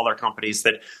of the smaller companies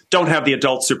that don't have the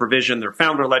adult supervision. They're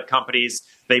founder-led companies.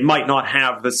 They might not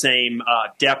have the same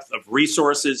depth of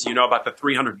resources. You know about the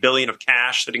 $300 billion of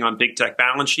cash sitting on big tech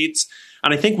balance sheets.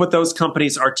 And I think what those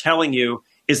companies are telling you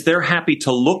is they're happy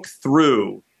to look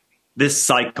through this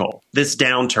cycle, this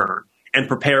downturn, and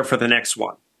prepare for the next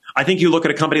one. I think you look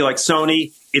at a company like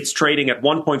Sony, it's trading at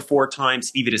 1.4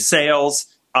 times EV to sales.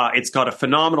 It's got a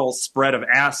phenomenal spread of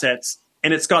assets,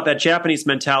 and it's got that Japanese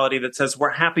mentality that says we're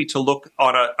happy to look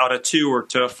on a 2 or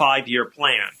to a 5-year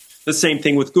plan. The same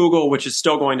thing with Google, which is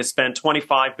still going to spend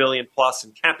 $25 billion plus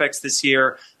in CapEx this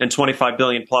year and $25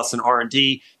 billion plus in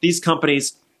R&D. These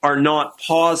companies are not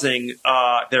pausing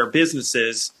their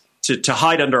businesses to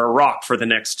hide under a rock for the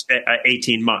next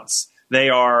 18 months. They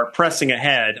are pressing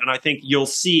ahead, and I think you'll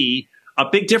see a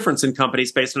big difference in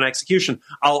companies based on execution.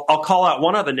 I'll call out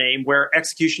one other name where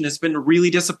execution has been really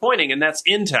disappointing, and that's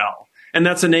Intel. And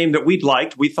that's a name that we'd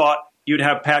liked. We thought you'd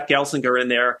have Pat Gelsinger in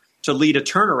there to lead a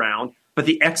turnaround, but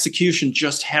the execution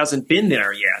just hasn't been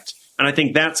there yet. And I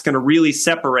think that's going to really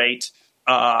separate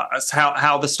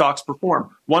how the stocks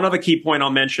perform. One other key point I'll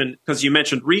mention, because you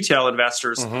mentioned retail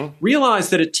investors,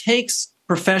 realize that it takes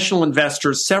professional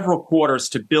investors several quarters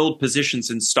to build positions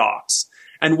in stocks.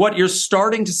 And what you're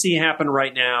starting to see happen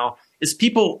right now is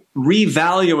people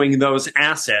revaluing those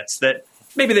assets that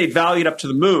maybe they valued up to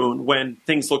the moon when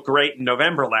things looked great in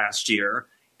November last year,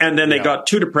 and then they got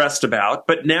too depressed about.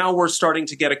 But now we're starting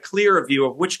to get a clearer view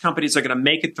of which companies are going to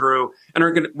make it through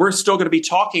and we're still going to be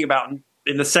talking about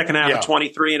in the second half of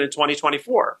 23 and in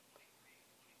 2024.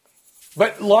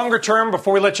 But longer term,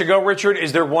 before we let you go, Richard,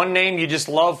 is there one name you just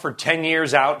love for 10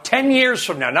 years out? 10 years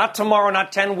from now, not tomorrow,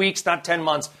 not 10 weeks, not 10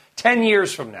 months, 10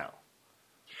 years from now.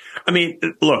 I mean,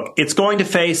 look, it's going to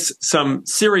face some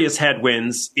serious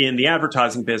headwinds in the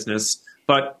advertising business,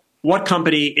 but what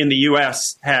company in the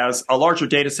U.S. has a larger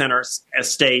data center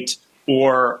estate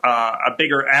or a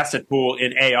bigger asset pool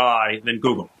in AI than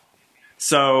Google?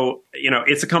 So,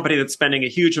 it's a company that's spending a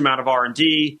huge amount of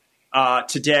R&D.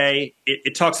 Today,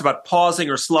 it talks about pausing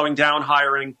or slowing down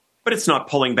hiring, but it's not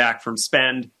pulling back from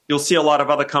spend. You'll see a lot of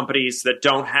other companies that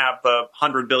don't have the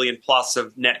 $100 billion plus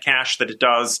of net cash that it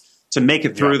does to make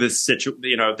it through this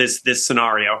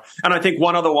scenario. And I think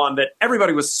one other one that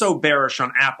everybody was so bearish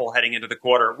on Apple heading into the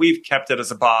quarter, we've kept it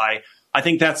as a buy. I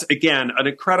think that's, again, an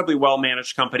incredibly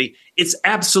well-managed company. It's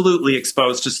absolutely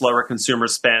exposed to slower consumer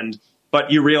spend. But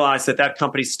you realize that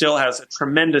company still has a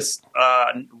tremendous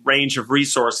range of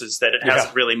resources that it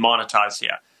hasn't really monetized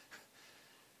yet.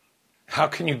 How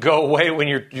can you go away when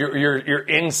you're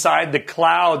inside the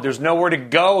cloud? There's nowhere to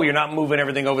go. You're not moving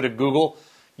everything over to Google.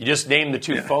 You just named the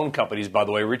two phone companies, by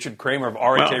the way. Richard Kramer of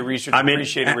RHA Research.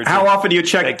 Appreciate it, Richard. How often do you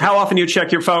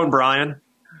check your phone, Brian?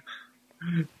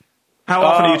 How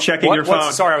often are you checking your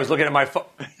phone? Sorry, I was looking at my phone.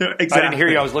 Exactly. I didn't hear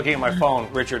you. I was looking at my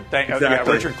phone, Richard.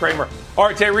 Exactly. Richard Kramer,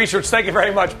 RHA Research. Thank you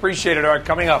very much. Appreciate it. All right,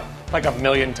 coming up like a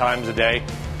million times a day.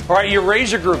 All right,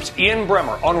 Eurasia Group's Ian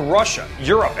Bremmer on Russia,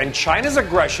 Europe, and China's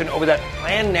aggression over that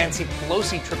planned Nancy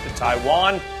Pelosi trip to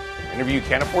Taiwan. Interview you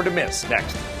can't afford to miss.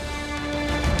 Next.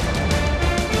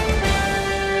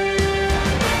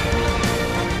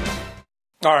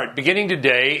 All right, beginning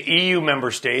today, EU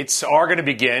member states are going to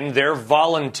begin their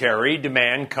voluntary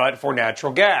demand cut for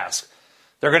natural gas.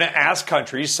 They're going to ask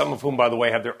countries, some of whom, by the way,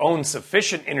 have their own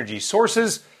sufficient energy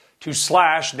sources, to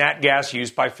slash nat gas use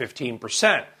by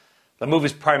 15%. The move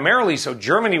is primarily so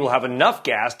Germany will have enough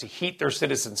gas to heat their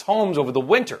citizens' homes over the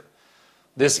winter.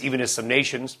 This even as some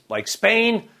nations, like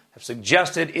Spain, have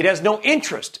suggested it has no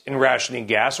interest in rationing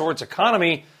gas or its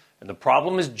economy, and the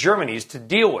problem is Germany's to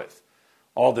deal with.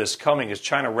 All this coming as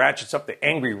China ratchets up the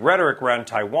angry rhetoric around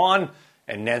Taiwan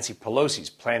and Nancy Pelosi's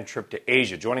planned trip to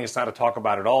Asia. Joining us now to talk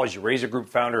about it all is Eurasia Group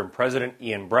founder and president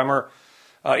Ian Bremmer.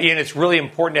 Ian, it's really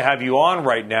important to have you on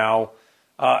right now.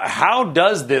 How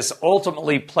does this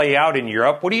ultimately play out in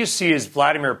Europe? What do you see as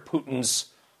Vladimir Putin's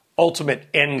ultimate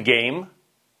end game?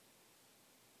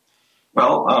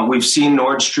 Well, we've seen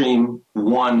Nord Stream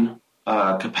 1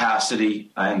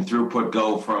 capacity and throughput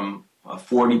go from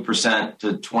 40%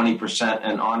 to 20%.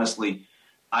 And honestly,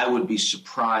 I would be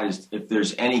surprised if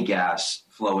there's any gas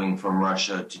flowing from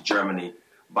Russia to Germany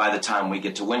by the time we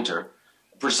get to winter,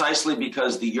 precisely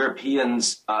because the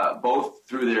Europeans, both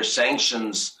through their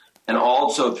sanctions and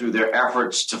also through their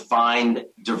efforts to find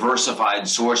diversified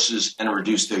sources and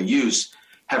reduce their use,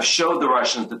 have showed the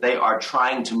Russians that they are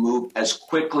trying to move as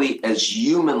quickly as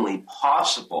humanly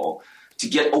possible to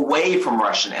get away from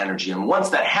Russian energy. And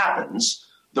once that happens,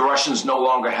 the Russians no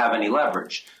longer have any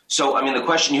leverage. So, I mean, the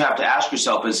question you have to ask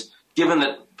yourself is, given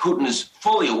that Putin is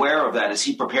fully aware of that, is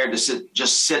he prepared to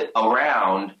just sit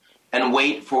around and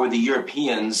wait for the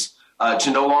Europeans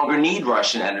to no longer need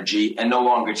Russian energy and no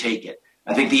longer take it?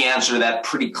 I think the answer to that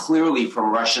pretty clearly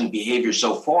from Russian behavior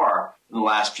so far in the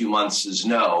last few months is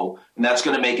no, and that's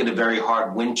going to make it a very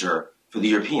hard winter for the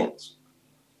Europeans.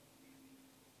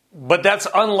 But that's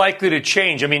unlikely to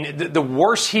change. I mean, the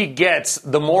worse he gets,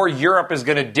 the more Europe is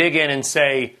going to dig in and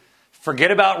say, forget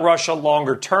about Russia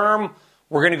longer term.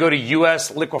 We're going to go to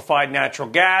U.S. liquefied natural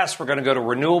gas. We're going to go to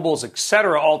renewables, et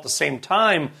cetera. All at the same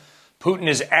time, Putin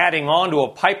is adding on to a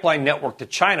pipeline network to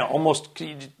China, almost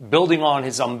building on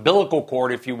his umbilical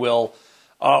cord, if you will,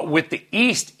 with the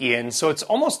East, Ian. So it's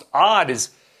almost odd. Is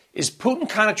Putin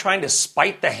kind of trying to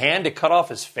spite the hand to cut off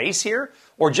his face here,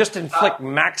 or just inflict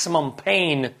maximum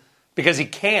pain because he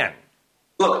can?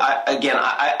 Look,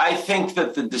 I think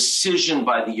that the decision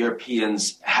by the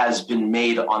Europeans has been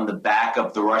made on the back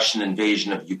of the Russian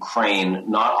invasion of Ukraine,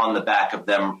 not on the back of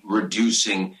them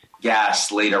reducing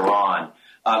gas later on.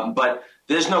 But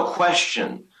there's no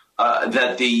question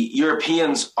that the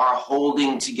Europeans are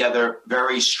holding together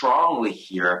very strongly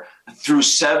here through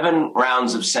 7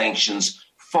 rounds of sanctions,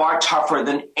 far tougher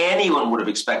than anyone would have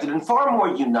expected and far more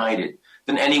united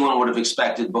than anyone would have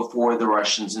expected before the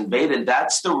Russians invaded.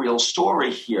 That's the real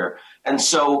story here. And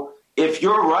so if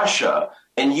you're Russia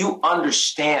and you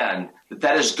understand that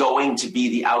that is going to be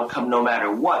the outcome no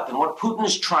matter what, then what Putin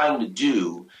is trying to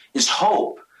do is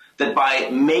hope that by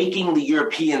making the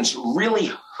Europeans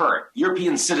really hurt,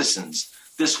 European citizens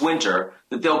this winter,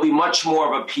 that there'll be much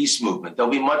more of a peace movement.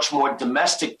 There'll be much more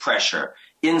domestic pressure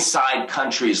inside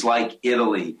countries like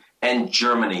Italy and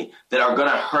Germany that are going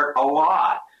to hurt a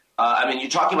lot. You're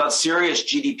talking about serious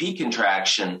GDP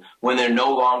contraction when they're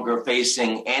no longer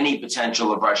facing any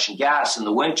potential of Russian gas in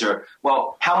the winter.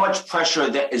 Well, how much pressure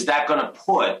is that going to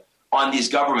put on these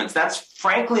governments? That's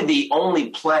frankly the only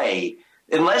play.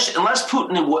 Unless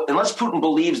Putin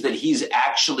believes that he's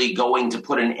actually going to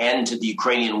put an end to the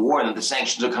Ukrainian war and that the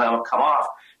sanctions are going to come off.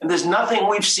 And there's nothing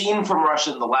we've seen from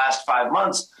Russia in the last 5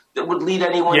 months that would lead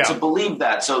anyone to believe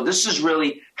that. So this is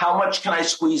really, how much can I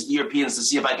squeeze the Europeans to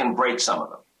see if I can break some of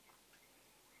them?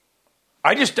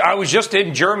 I was just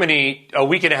in Germany a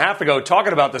week and a half ago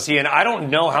talking about this, Ian. I don't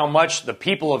know how much the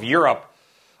people of Europe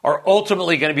are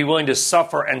ultimately going to be willing to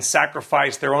suffer and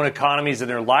sacrifice their own economies and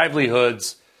their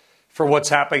livelihoods for what's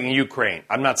happening in Ukraine.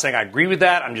 I'm not saying I agree with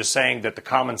that. I'm just saying that the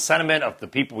common sentiment of the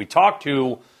people we talked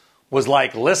to was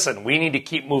like, listen, we need to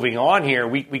keep moving on here.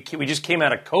 We just came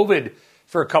out of COVID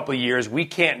for a couple of years. We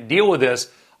can't deal with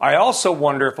this. I also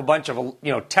wonder if a bunch of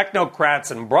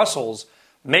technocrats in Brussels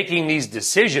making these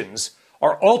decisions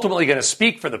are ultimately going to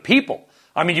speak for the people.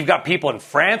 I mean, you've got people in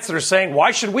France that are saying, why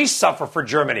should we suffer for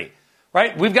Germany?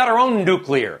 right? We've got our own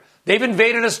nuclear. They've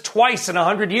invaded us twice in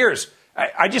 100 years.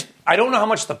 I don't know how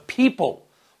much the people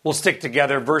will stick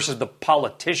together versus the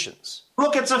politicians.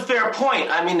 Look, it's a fair point.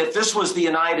 I mean, if this was the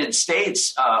United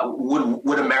States,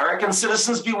 would American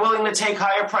citizens be willing to take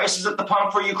higher prices at the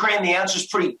pump for Ukraine? The answer is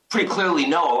pretty clearly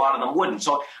no. A lot of them wouldn't.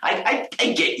 So I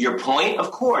get your point,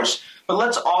 of course. But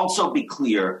let's also be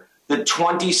clear that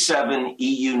 27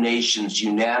 EU nations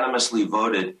unanimously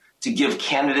voted to give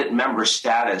candidate member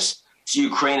status to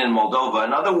Ukraine and Moldova.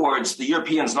 In other words, the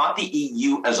Europeans, not the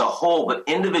EU as a whole, but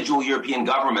individual European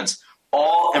governments,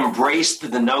 all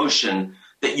embraced the notion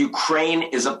that Ukraine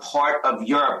is a part of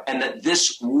Europe and that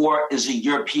this war is a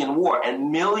European war.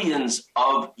 And millions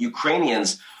of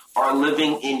Ukrainians are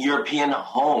living in European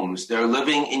homes. They're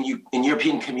living in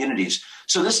European communities.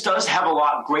 So this does have a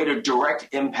lot greater direct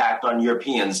impact on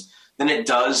Europeans than it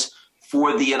does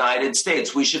for the United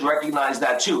States. We should recognize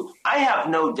that too. I have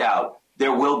no doubt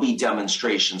there will be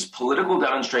demonstrations, political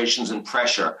demonstrations and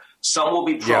pressure. Some will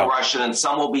be pro-Russian and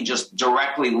some will be just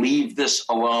directly leave this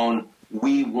alone.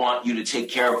 We want you to take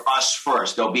care of us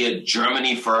first. There'll be a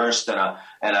Germany first and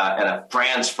a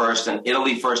France first and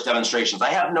Italy first demonstrations. I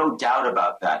have no doubt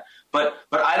about that. But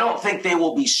I don't think they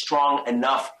will be strong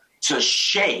enough to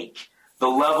shake the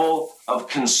level of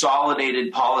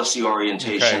consolidated policy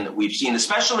orientation that we've seen,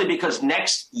 especially because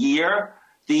next year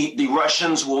the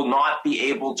Russians will not be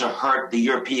able to hurt the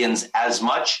Europeans as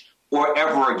much or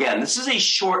ever again. This is a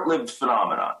short-lived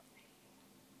phenomenon.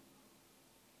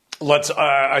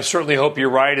 I certainly hope you're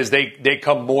right as they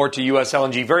come more to U.S.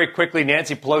 LNG. Very quickly,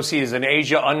 Nancy Pelosi is in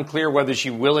Asia, unclear whether she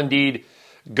will indeed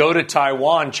go to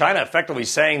Taiwan. China effectively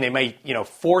saying they may,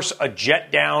 force a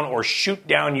jet down or shoot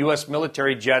down U.S.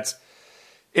 military jets.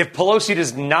 If Pelosi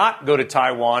does not go to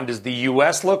Taiwan, does the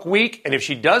U.S. look weak? And if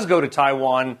she does go to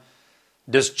Taiwan,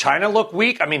 does China look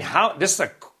weak? I mean, this is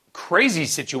a crazy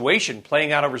situation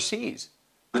playing out overseas.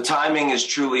 The timing is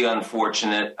truly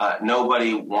unfortunate.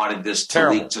 Nobody wanted this to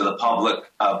leak to the public.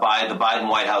 The Biden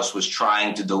White House was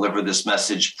trying to deliver this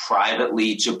message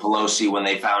privately to Pelosi when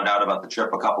they found out about the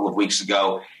trip a couple of weeks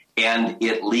ago, and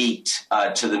it leaked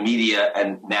to the media,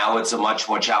 and now it's a much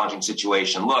more challenging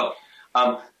situation. Look,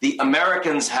 the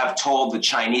Americans have told the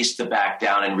Chinese to back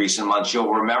down in recent months. You'll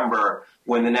remember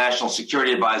when the National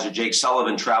Security Advisor, Jake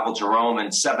Sullivan, traveled to Rome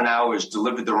and 7 hours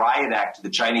delivered the riot act to the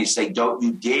Chinese, saying, don't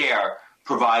you dare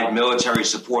provide military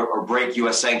support or break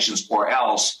U.S. sanctions or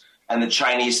else, and the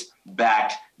Chinese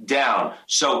backed down.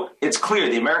 So it's clear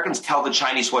the Americans tell the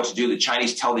Chinese what to do. The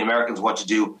Chinese tell the Americans what to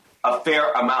do a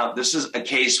fair amount. This is a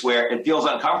case where it feels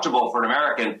uncomfortable for an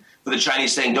American for the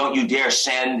Chinese saying, don't you dare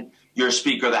send your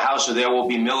Speaker of the House or there will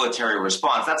be military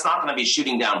response. That's not going to be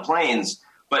shooting down planes,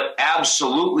 but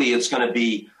absolutely it's going to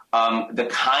be the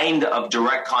kind of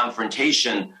direct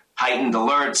confrontation, heightened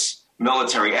alerts,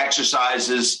 military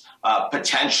exercises.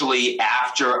 Potentially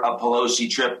after a Pelosi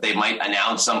trip, they might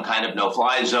announce some kind of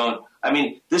no-fly zone. I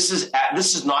mean, this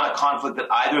is not a conflict that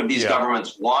either of these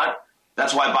governments want.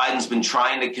 That's why Biden's been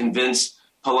trying to convince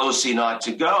Pelosi not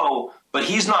to go, but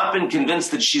he's not been convinced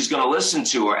that she's going to listen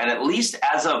to her. And at least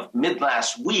as of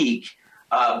mid-last week,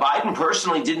 Biden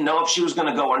personally didn't know if she was going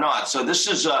to go or not. So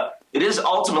it is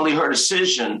ultimately her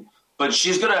decision. But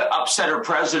she's going to upset her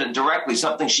president directly,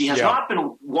 something she has not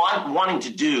been wanting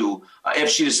to do if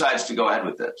she decides to go ahead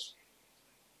with this.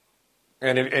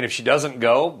 And if she doesn't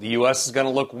go, the U.S. is going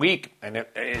to look weak. And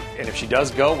if she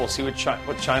does go, we'll see what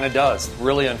China does.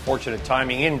 Really unfortunate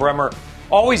timing. Ian Bremmer,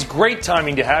 always great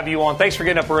timing to have you on. Thanks for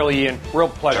getting up early, Ian. Real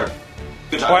pleasure. Sure.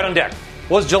 Good time. Right on deck.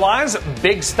 Was July's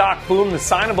big stock boom the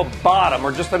sign of a bottom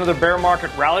or just another bear market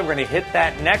rally? We're going to hit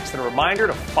that next. And a reminder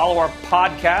to follow our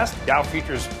podcast, Dow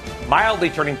Futures mildly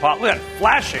turning pot. Look at it,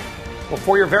 flashing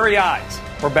before your very eyes.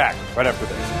 We're back right after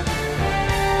this.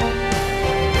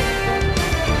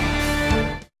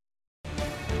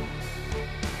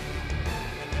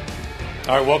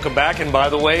 All right, welcome back. And by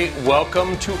the way,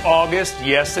 welcome to August.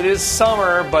 Yes, it is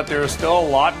summer, but there's still a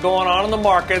lot going on in the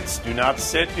markets. Do not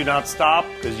sit, do not stop,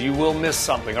 because you will miss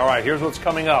something. All right, here's what's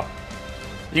coming up.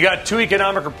 You got two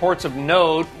economic reports of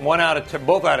note,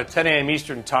 both out at 10 a.m.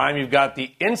 Eastern Time. You've got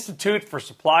the Institute for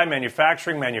Supply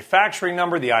Manufacturing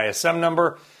number, the ISM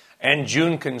number, and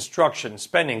June construction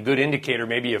spending. Good indicator,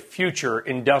 maybe of future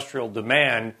industrial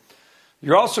demand.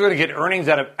 You're also going to get earnings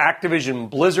out of Activision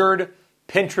Blizzard,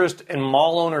 Pinterest, and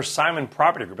mall owner Simon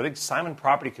Property Group. I think Simon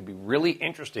Property could be really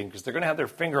interesting because they're going to have their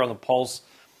finger on the pulse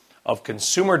of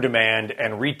consumer demand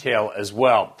and retail as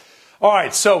well. All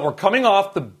right, so we're coming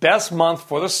off the best month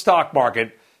for the stock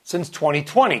market since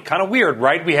 2020. Kind of weird,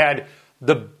 right? We had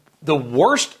the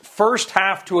worst first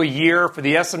half to a year for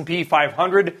the S&P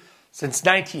 500 since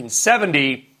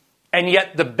 1970, and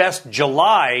yet the best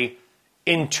July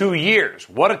in 2 years.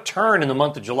 What a turn in the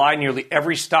month of July. Nearly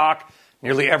every stock,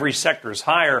 nearly every sector is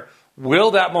higher.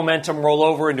 Will that momentum roll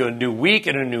over into a new week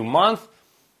and a new month?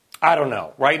 I don't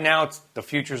know. Right now, the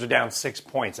futures are down 6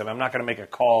 points. I mean, I'm not going to make a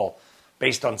call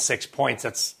based on 6 points.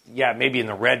 That's, maybe in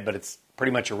the red, but it's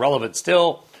pretty much irrelevant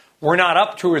still. We're not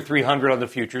up 200 or 300 on the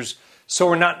futures, so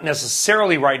we're not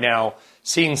necessarily right now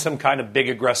seeing some kind of big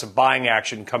aggressive buying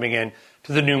action coming in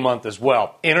to the new month as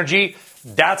well. Energy,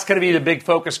 that's going to be the big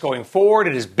focus going forward.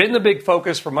 It has been the big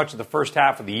focus for much of the first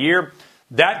half of the year.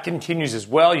 That continues as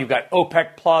well. You've got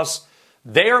OPEC Plus.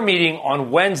 They are meeting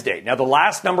on Wednesday. Now, the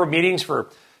last number of meetings for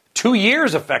 2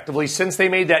 years, effectively, since they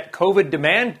made that COVID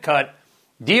demand cut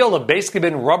deal have basically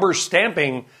been rubber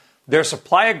stamping their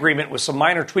supply agreement with some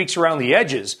minor tweaks around the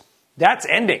edges. That's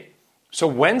ending. So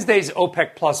Wednesday's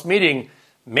OPEC Plus meeting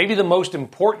may be the most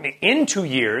important in 2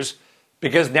 years,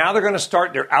 because now they're going to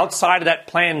start, they're outside of that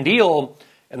planned deal,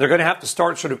 and they're going to have to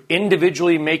start sort of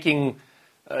individually making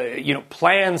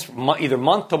plans either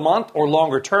month to month or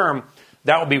longer term.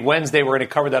 That will be Wednesday. We're going to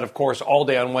cover that, of course, all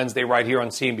day on Wednesday right here on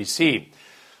CNBC.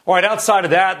 All right, outside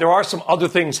of that, there are some other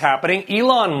things happening.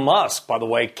 Elon Musk, by the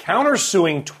way,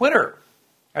 countersuing Twitter.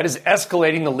 That is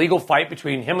escalating the legal fight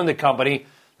between him and the company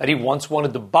that he once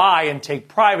wanted to buy and take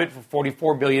private for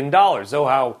 $44 billion. Oh,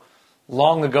 how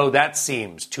long ago that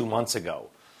seems, 2 months ago.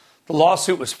 The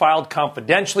lawsuit was filed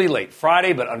confidentially late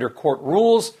Friday, but under court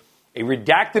rules, a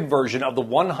redacted version of the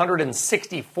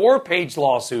 164-page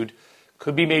lawsuit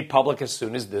could be made public as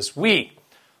soon as this week.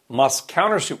 Musk's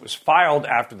countersuit was filed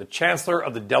after the Chancellor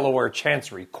of the Delaware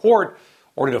Chancery Court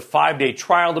ordered a 5-day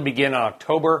trial to begin on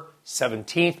October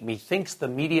 17th. Methinks the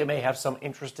media may have some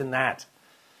interest in that.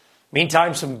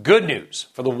 Meantime, some good news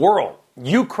for the world.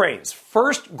 Ukraine's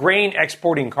first grain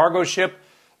exporting cargo ship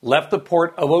left the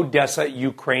port of Odessa,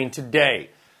 Ukraine today.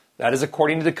 That is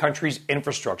according to the country's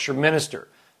infrastructure minister.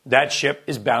 That ship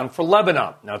is bound for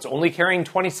Lebanon. Now, it's only carrying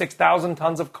 26,000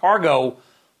 tons of cargo,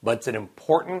 but it's an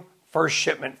important first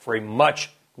shipment for a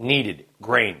much-needed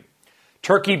grain.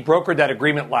 Turkey brokered that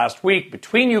agreement last week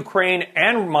between Ukraine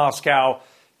and Moscow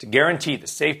to guarantee the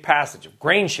safe passage of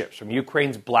grain ships from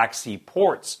Ukraine's Black Sea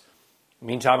ports.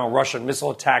 Meantime, a Russian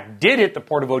missile attack did hit the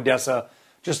port of Odessa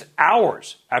just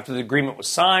hours after the agreement was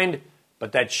signed,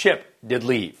 but that ship did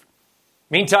leave.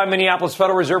 Meantime, Minneapolis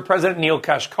Federal Reserve President Neel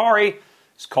Kashkari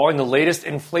is calling the latest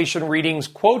inflation readings,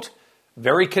 quote,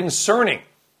 very concerning. It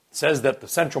says that the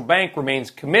central bank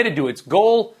remains committed to its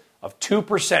goal of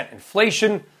 2%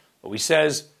 inflation, but he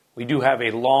says we do have a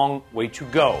long way to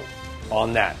go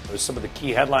on that. Those are some of the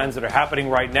key headlines that are happening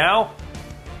right now.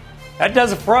 That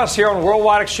does it for us here on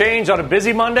Worldwide Exchange on a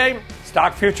busy Monday.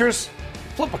 Stock futures,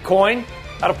 flip a coin.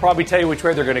 That'll probably tell you which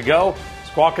way they're going to go.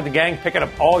 Squawk and the gang picking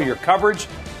up all your coverage.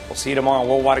 We'll see you tomorrow on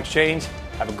Worldwide Exchange.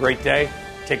 Have a great day.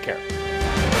 Take care.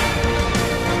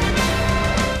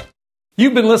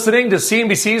 You've been listening to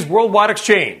CNBC's Worldwide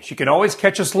Exchange. You can always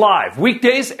catch us live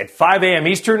weekdays at 5 a.m.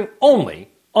 Eastern,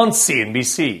 only on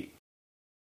CNBC.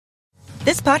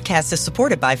 This podcast is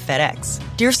supported by FedEx.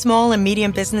 Dear small and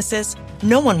medium businesses,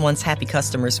 no one wants happy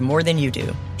customers more than you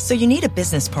do. So you need a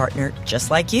business partner just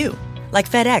like you. Like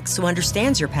FedEx, who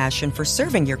understands your passion for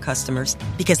serving your customers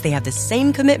because they have the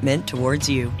same commitment towards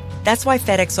you. That's why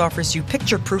FedEx offers you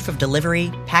picture proof of delivery,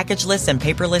 packageless and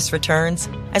paperless returns,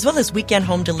 as well as weekend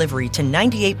home delivery to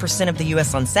 98% of the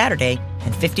U.S. on Saturday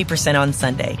and 50% on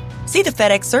Sunday. See the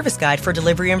FedEx service guide for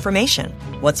delivery information.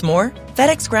 What's more,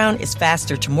 FedEx Ground is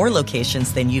faster to more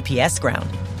locations than UPS Ground.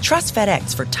 Trust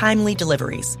FedEx for timely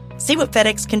deliveries. See what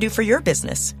FedEx can do for your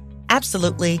business.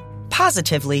 Absolutely,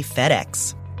 positively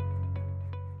FedEx.